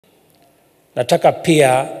Nataka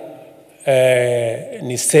pia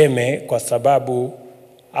niseme kwa sababu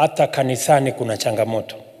hata kanisani kuna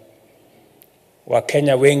changamoto.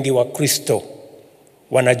 Wakenya wengi wa Kristo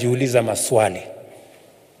wanajiuliza maswali.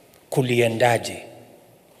 Kuliendaje?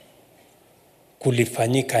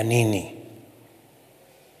 Kulifanyika nini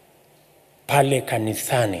pale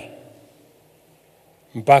kanisani?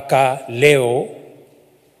 Mpaka leo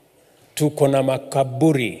tuko na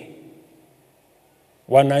makaburi.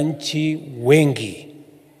 Wananchi wengi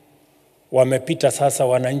wamepita sasa,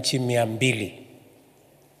 wananchi 200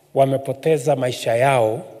 wamepoteza maisha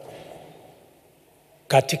yao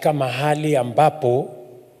katika mahali ambapo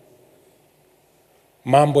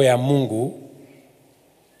mambo ya Mungu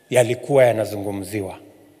yalikuwa yanazungumziwa.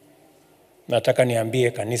 Nataka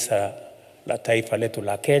niambie kanisa la taifa letu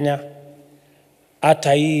la Kenya,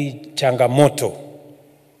 hata hii changamoto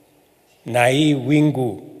na hii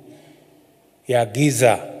wingu ya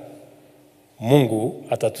giza, Mungu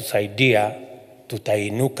atatusaidia,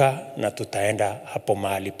 tutainuka na tutaenda hapo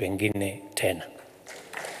mahali pengine tena.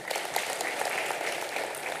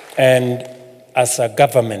 And as a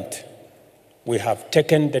government, we have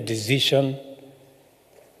taken the decision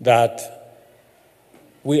that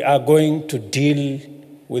we are going to deal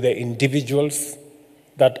with the individuals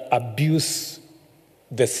that abuse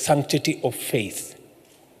the sanctity of faith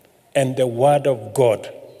and the word of God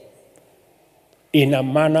in a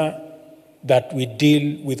manner that we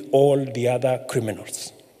deal with all the other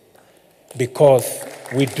criminals, because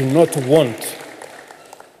we do not want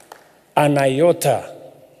an iota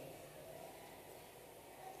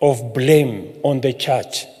of blame on the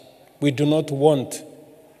church. We do not want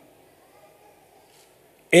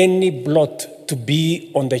any blot to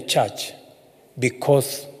be on the church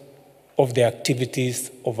because of the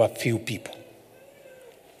activities of a few people.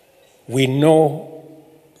 We know,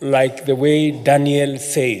 like the way Daniel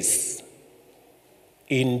says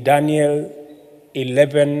in Daniel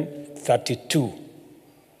 11:32,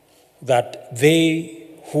 that they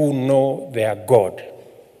who know their God,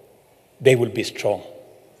 they will be strong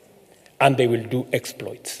and they will do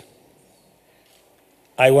exploits.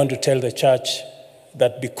 I want to tell the church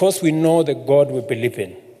that because we know the God we believe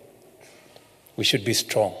in, we should be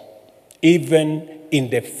strong, even in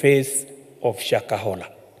the face of Shakahola,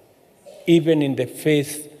 even in the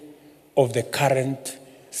face of the current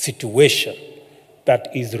situation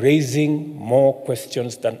that is raising more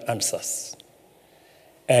questions than answers.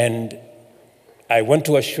 And I want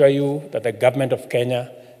to assure you that the government of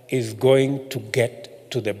Kenya is going to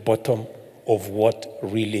get to the bottom of what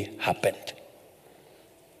really happened.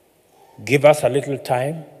 Give us a little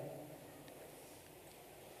time.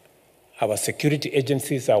 Our security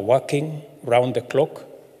agencies are working round the clock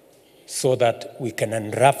so that we can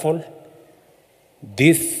unravel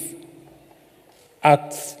these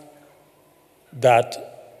acts that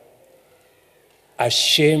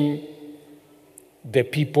shame the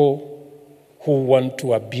people who want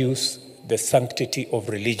to abuse the sanctity of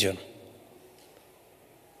religion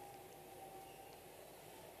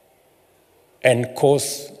and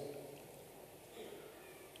cause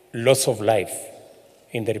loss of life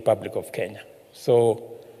in the Republic of Kenya. So,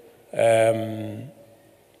 at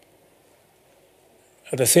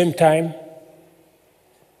the same time,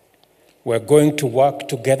 we're going to work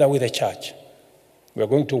together with the church. We're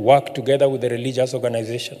going to work together with the religious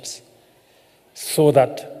organizations so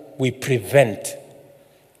that we prevent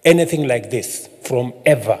anything like this from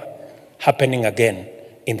ever happening again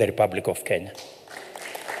in the Republic of Kenya.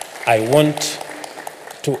 I want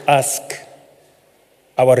to ask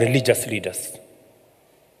our religious leaders,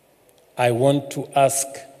 I want to ask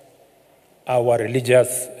our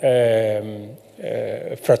religious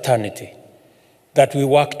fraternity that we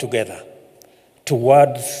work together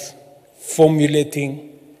towards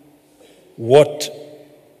formulating what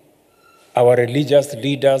our religious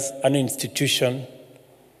leaders and institution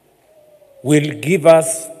will give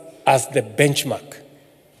us as the benchmark,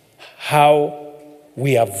 how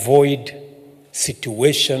we avoid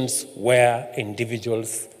situations where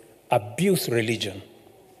individuals abuse religion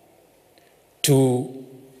to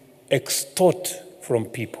extort from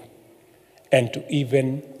people and to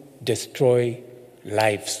even destroy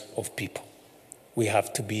lives of people. We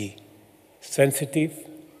have to be sensitive,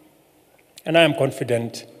 and I am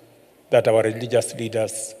confident that our religious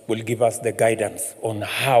leaders will give us the guidance on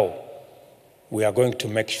how we are going to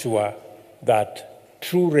make sure that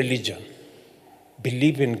true religion,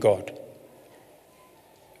 belief in God,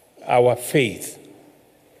 our faith,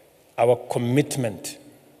 our commitment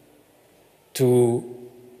to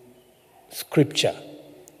Scripture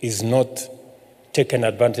is not taken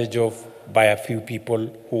advantage of by a few people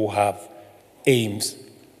who have aims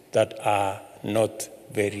that are not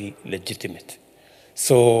very legitimate.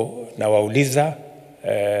 So nawauliza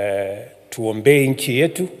tuombee nchi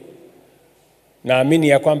yetu. Naamini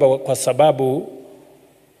ya kwamba kwa sababu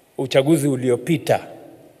uchaguzi uliopita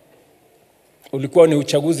ulikuwa ni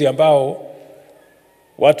uchaguzi ambao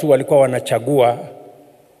watu walikuwa wanachagua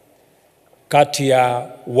kati ya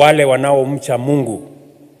wale wanaomcha Mungu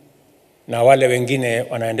na wale wengine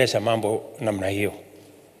wanaendesha mambo namna hiyo.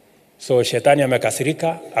 So shetani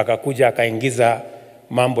amekasirika, akakuja akaingiza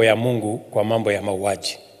mambo ya Mungu kwa mambo ya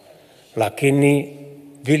mauaji. Lakini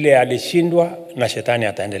vile alishindwa na shetani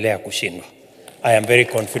ataendelea kushindwa. I am very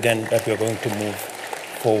confident that we are going to move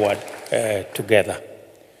forward together.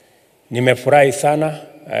 Nimefurahi sana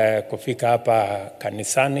kufika hapa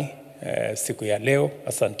kanisani siku ya leo.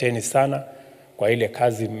 Asanteni sana kwa ile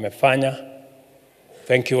kazi mmefanya.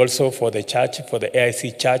 Thank you also for the church, for the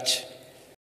AIC church.